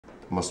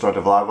I'm gonna start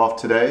the vlog off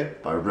today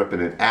by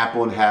ripping an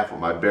apple in half with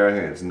my bare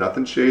hands.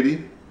 Nothing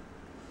shady.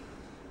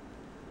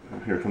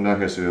 Here, come down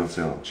here so you don't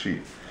say I don't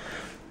cheat.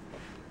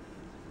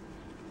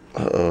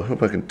 Uh-oh, I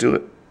hope I can do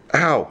it.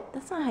 Ow!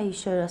 That's not how you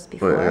showed us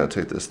before. Wait, I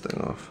gotta take this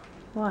thing off.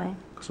 Why?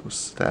 Because it was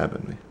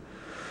stabbing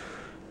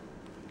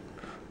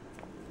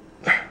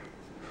me.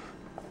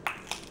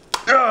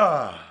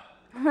 Ah!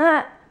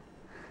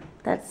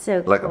 That's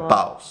so like cool. A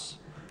boss.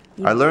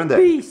 I learned that.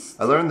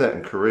 I learned that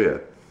in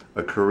Korea.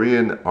 A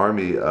Korean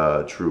army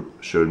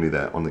troop showed me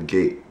that on the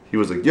gate. He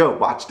was like, "Yo,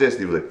 watch this."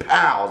 And he was like,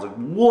 "Pow!" I was like,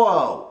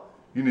 "Whoa!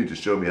 You need to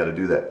show me how to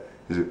do that."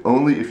 He's like,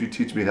 "Only if you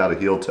teach me how to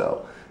heel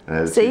toe." And I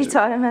had to so you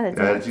taught him how to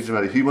do it? I had to teach him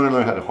how to. He wanted to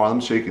learn how to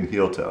Harlem shake and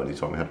heel toe, and he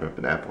taught me how to rip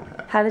an apple in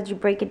half. How did you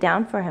break it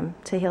down for him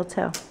to heel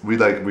toe? We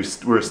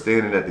were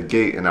standing at the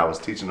gate, and I was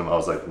teaching him. I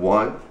was like,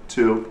 1,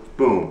 2,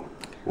 boom.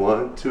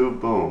 1, 2,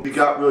 boom. He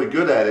got really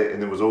good at it,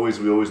 and we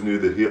always knew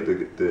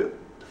the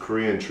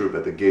Korean troop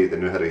at the gate that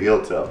knew how to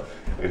heel toe.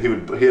 And he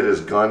had his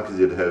gun, because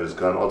he had to have his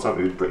gun all the time.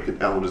 He would break it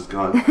down with his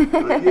gun.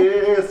 Like,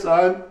 yeah,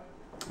 son.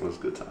 It was a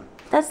good time.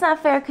 That's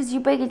not fair, because you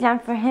break it down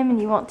for him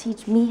and you won't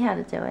teach me how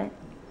to do it.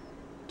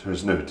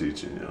 There's no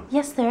teaching you.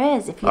 Yes, there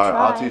is, if you try.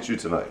 Alright, I'll teach you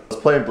tonight. I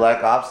was playing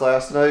Black Ops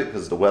last night,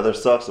 because the weather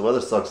sucks. The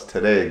weather sucks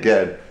today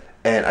again.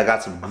 And I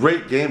got some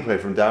great gameplay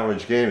from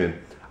Downrange Gaming.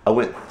 I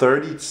went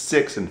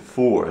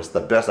 36-4. It's the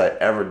best I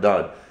ever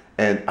done.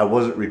 And I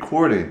wasn't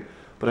recording,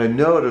 but I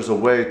know there's a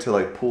way to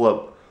like pull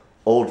up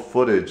old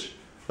footage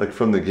like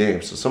from the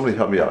game. So somebody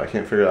help me out. I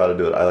can't figure out how to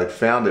do it. I like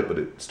found it, but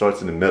it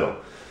starts in the middle.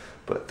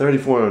 But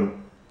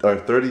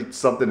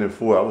 30-something and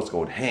 4, I was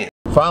going ham.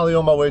 Finally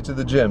on my way to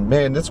the gym.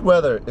 Man, this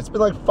weather, it's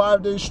been like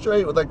 5 days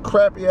straight with like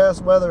crappy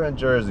ass weather in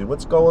Jersey.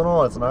 What's going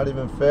on? It's not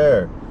even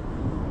fair.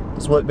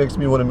 This is what makes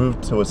me want to move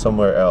to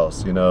somewhere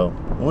else, you know?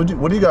 What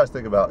do you guys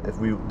think about if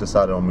we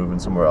decided on moving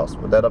somewhere else?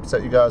 Would that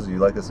upset you guys? Do you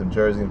like us in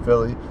Jersey and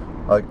Philly?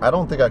 Like, I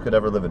don't think I could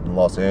ever live in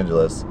Los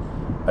Angeles.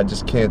 I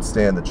just can't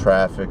stand the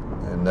traffic,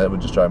 and that would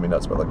just drive me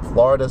nuts. But like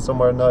Florida,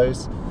 somewhere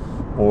nice,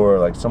 or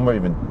like somewhere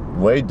even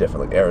way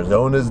different, like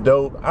Arizona's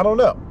dope. I don't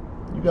know.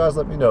 You guys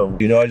let me know.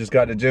 You know, I just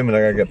got to the gym and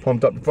I gotta get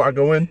pumped up before I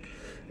go in.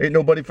 Ain't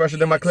nobody fresher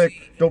than my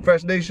clique. Dope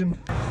Fresh Nation.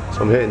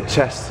 So I'm hitting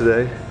chest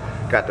today.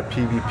 Got the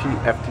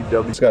PvP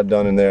FTW. Just got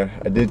done in there.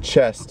 I did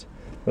chest.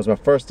 It was my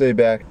first day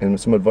back, and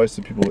some advice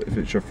to people: if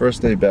it's your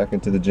first day back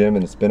into the gym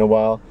and it's been a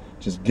while,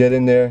 just get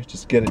in there,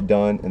 just get it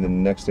done, and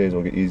then the next days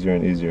will get easier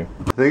and easier.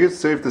 I think it's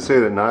safe to say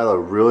that Nyla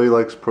really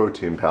likes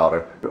protein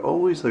powder. You're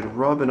always like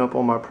rubbing up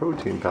on my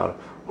protein powder.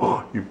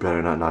 Oh, you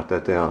better not knock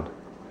that down.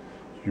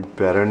 You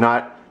better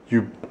not.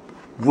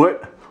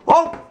 What?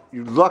 Oh,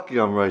 you lucky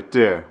I'm right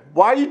there.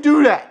 Why you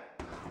do that?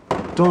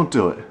 Don't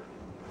do it.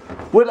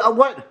 What?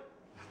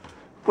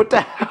 What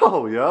the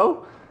hell,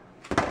 yo?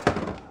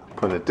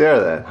 Put it there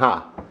then,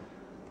 huh?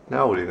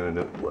 Now what are you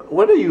gonna do?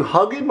 What are you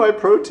hugging my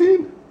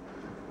protein?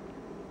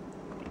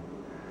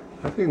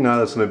 I think now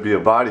that's gonna be a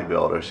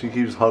bodybuilder. She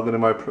keeps hugging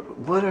my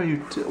what are you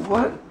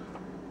what?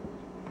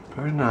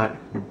 Better not.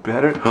 You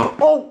better.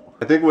 Oh!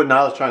 I think what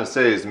Nyla's trying to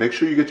say is make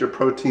sure you get your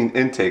protein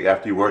intake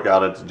after you work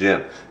out at the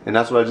gym. And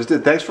that's what I just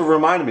did. Thanks for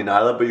reminding me,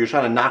 Nyla, but you're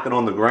trying to knock it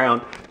on the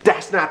ground.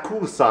 That's not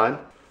cool, son. Do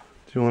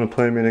you want to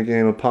play me in a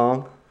game of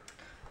Pong?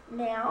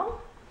 Now?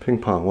 Ping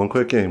pong, one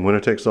quick game, winner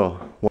takes all.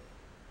 3-0.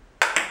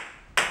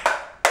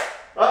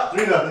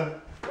 Yeah.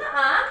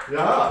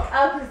 Yeah.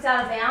 Oh, because it's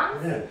out of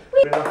bounds? Yeah.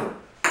 Wait. 3-0.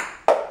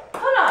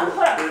 Hold on.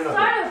 Start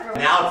over.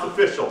 Now it's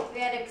official. We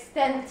had to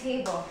extend the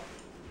table.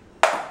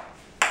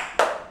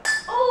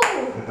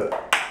 Oh!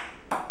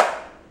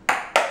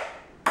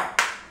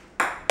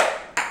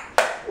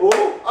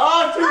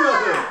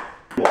 Oh,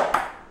 2-0.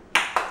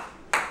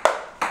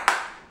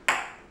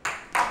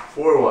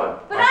 4-1.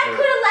 But I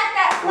could have let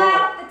that fly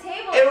off the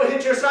table. It will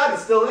hit your side,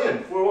 it's still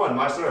in. 4-1,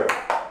 my serve.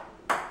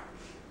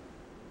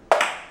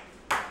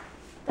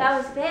 That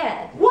was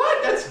bad.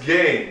 What? That's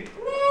game.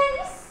 Man,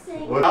 you're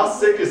sick. How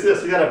sick is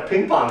this? We got a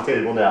ping pong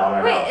table now in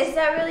our house. Wait, is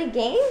that really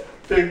game?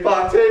 Ping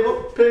pong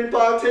table,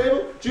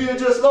 Gina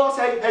just lost,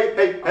 hey.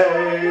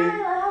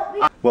 Help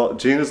me. Well,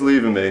 Gina's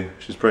leaving me.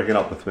 She's breaking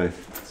up with me.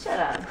 Shut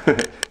up.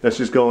 Now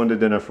she's going to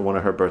dinner for one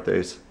of her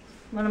birthdays.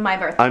 One of my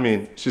birthdays. I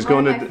mean, she's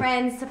going to... my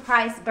friend's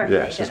surprise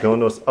birthday. Yeah, she's going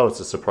to... Oh, it's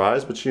a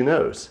surprise, but she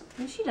knows.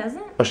 No, she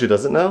doesn't. Oh, she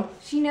doesn't know?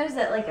 She knows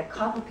that like a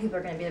couple people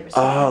are going to be there, but she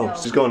doesn't know.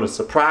 She's going to a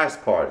surprise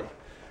party.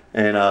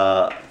 And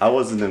I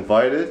wasn't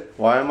invited.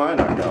 Why am I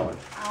not going?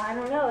 I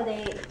don't know.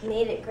 They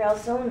made it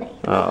girls only.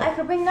 Oh. I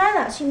could bring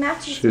Nyla. She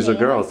matches me. She's a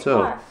girl,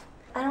 too.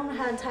 I don't know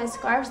how to tie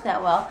scarves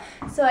that well.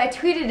 So I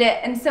tweeted it,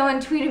 and someone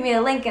tweeted me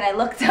a link, and I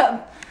looked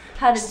up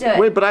how to do it.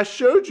 Wait, but I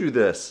showed you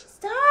this.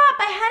 Stop.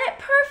 I had it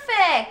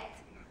perfect.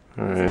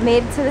 All right.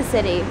 Made it to the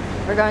city.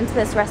 We're going to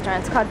this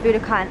restaurant. It's called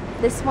Budokan.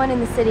 This one in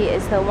the city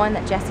is the one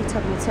that Jesse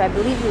took me to, I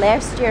believe,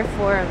 last year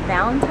for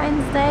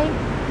Valentine's Day.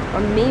 Or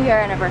maybe our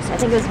anniversary. I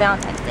think it was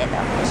Valentine's Day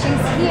though. She's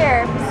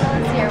here.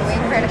 Priscilla's here.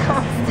 Waiting for her to come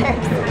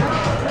upstairs.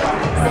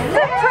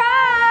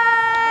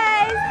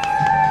 Surprise!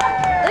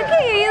 Look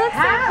at you. You look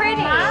so pretty.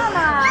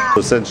 Mama.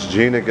 So since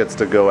Gina gets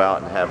to go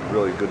out and have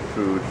really good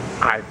food,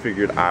 I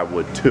figured I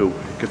would too.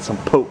 Get some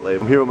Chipotle.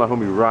 I'm here with my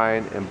homie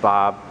Ryan and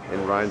Bob,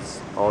 and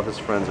all of his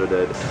friends are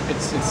dead.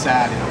 It's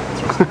sad, you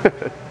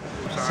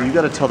know. So you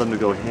gotta tell them to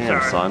go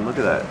ham, son. Look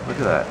at that. Look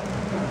at that.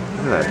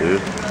 Look at that,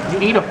 dude. You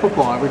eat a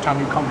football every time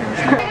you come here.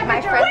 My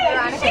friend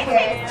Veronica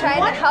here is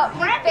trying to help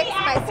me fix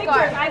my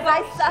scar because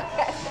I suck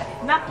at it.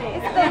 Nothing.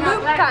 It's the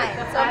loop kind,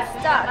 so I'm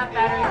stuck.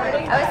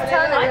 I was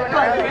telling everyone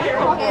earlier,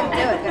 I can't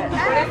do it.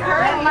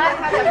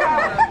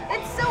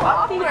 It's so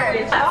awkward.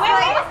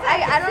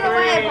 I don't know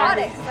why I bought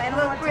it because I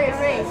look great.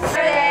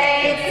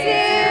 Birthday to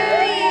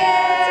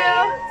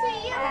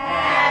you.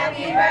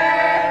 Happy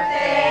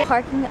birthday.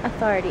 Parking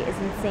authority is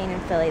insane in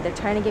Philly. They're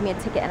trying to give me a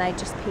ticket and I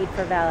just paid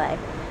for valet.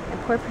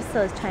 And poor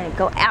Priscilla is trying to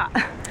go out.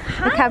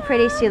 Look how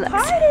pretty she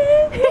looks.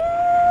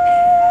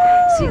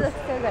 She looks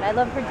so good. I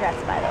love her dress,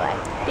 by the way.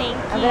 Thank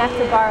you. I'm gonna have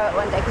to borrow it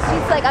one day because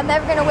she's like, I'm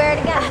never gonna wear it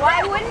again.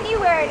 Why wouldn't you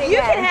wear it again? You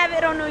can have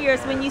it on New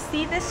Year's when you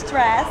see this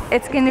dress.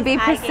 It's gonna be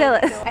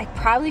Priscilla's. I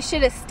probably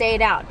should have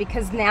stayed out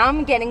because now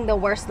I'm getting the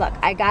worst luck.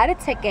 I got a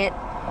ticket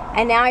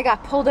and now I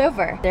got pulled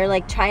over. They're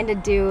like trying to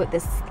do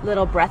this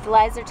little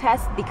breathalyzer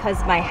test because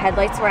my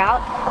headlights were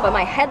out, but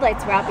my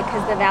headlights were out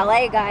because the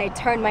valet guy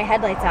turned my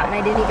headlights out and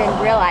I didn't even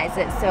realize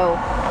it. So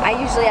I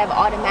usually have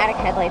automatic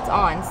headlights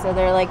on, so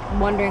they're like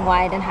wondering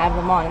why I didn't have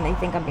them on and they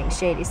think I'm being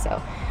shady.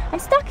 So I'm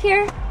stuck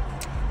here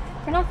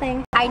for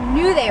nothing. I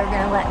knew they were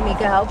gonna let me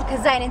go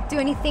because I didn't do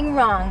anything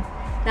wrong.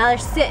 Now they're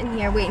sitting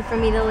here waiting for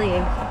me to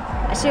leave.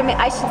 I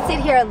should sit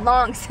here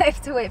long so I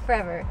have to wait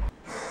forever.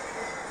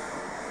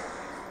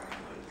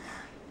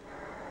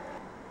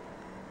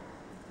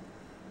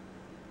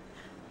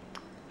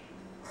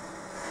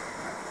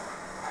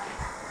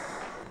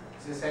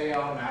 Is this a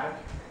automatic?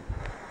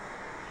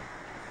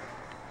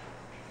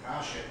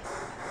 Oh shit.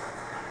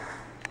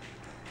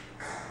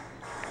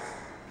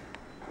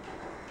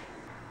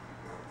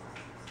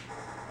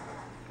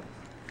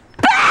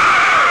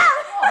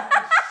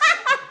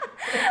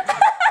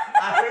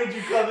 I heard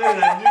you come in. I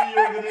knew you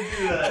were gonna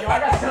do that. Yo, I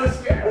got so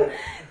scared.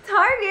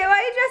 Target? Why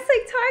are you dressed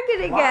like Target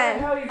again?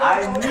 I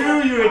knew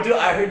you would do it.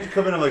 I heard you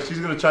come in. I'm like, she's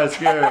gonna try to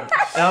scare him.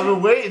 And I've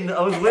been waiting.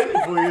 I was waiting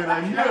for you, and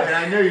I knew it. And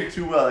I knew you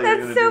too well.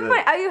 That's so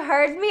funny. Oh, you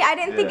heard me? I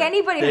didn't think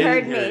anybody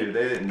heard me.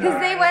 They didn't know. Because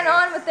they went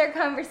on with their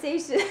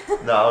conversation.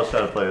 No, I was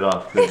trying to play it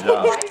off. Good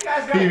job.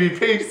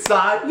 PvP,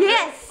 son.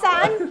 Yes,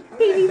 son.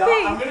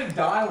 PvP. I'm gonna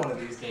die one of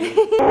these days.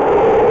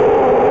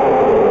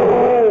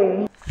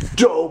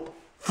 Dope,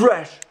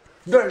 fresh,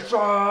 nation.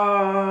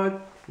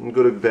 I'm gonna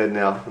go to bed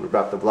now. I'm gonna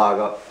wrap the vlog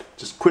up.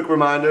 Just quick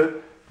reminder,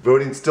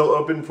 voting's still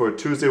open for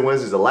Tuesday,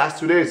 Wednesdays. The last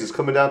 2 days is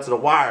coming down to the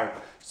wire.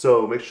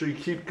 So make sure you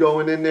keep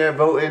going in there,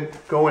 voting,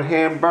 going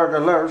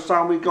hamburger,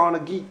 son. We gonna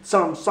get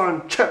some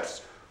sun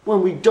chips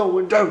when we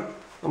doing dirt.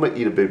 I'm gonna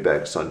eat a big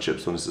bag of sun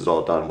chips when this is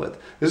all done with.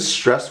 This is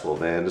stressful,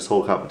 man. This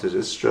whole competition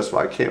is stressful.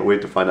 I can't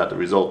wait to find out the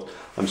results.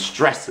 I'm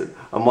stressing.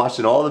 I'm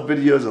watching all the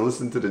videos and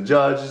listening to the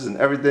judges and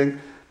everything.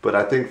 But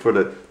I think for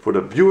the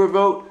viewer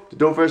vote, the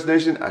Don't First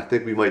Nation, I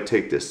think we might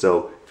take this.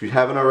 So if you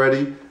haven't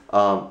already,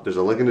 there's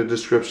a link in the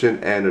description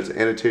and there's an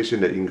annotation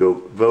that you can go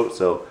vote.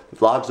 So the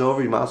vlog's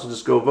over, you might as well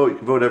just go vote. You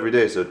can vote every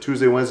day. So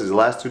Tuesday, Wednesday is the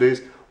last 2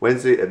 days.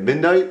 Wednesday at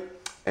midnight,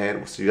 and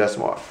we'll see you guys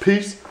tomorrow.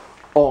 Peace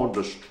on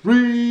the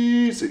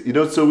streets. You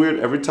know what's so weird?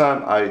 Every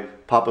time I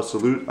pop a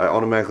salute, I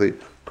automatically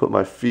put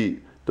my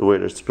feet the way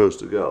they're supposed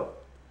to go.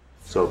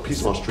 So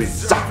peace on the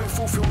streets.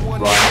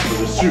 Ride for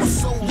the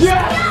shoot.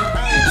 Yeah!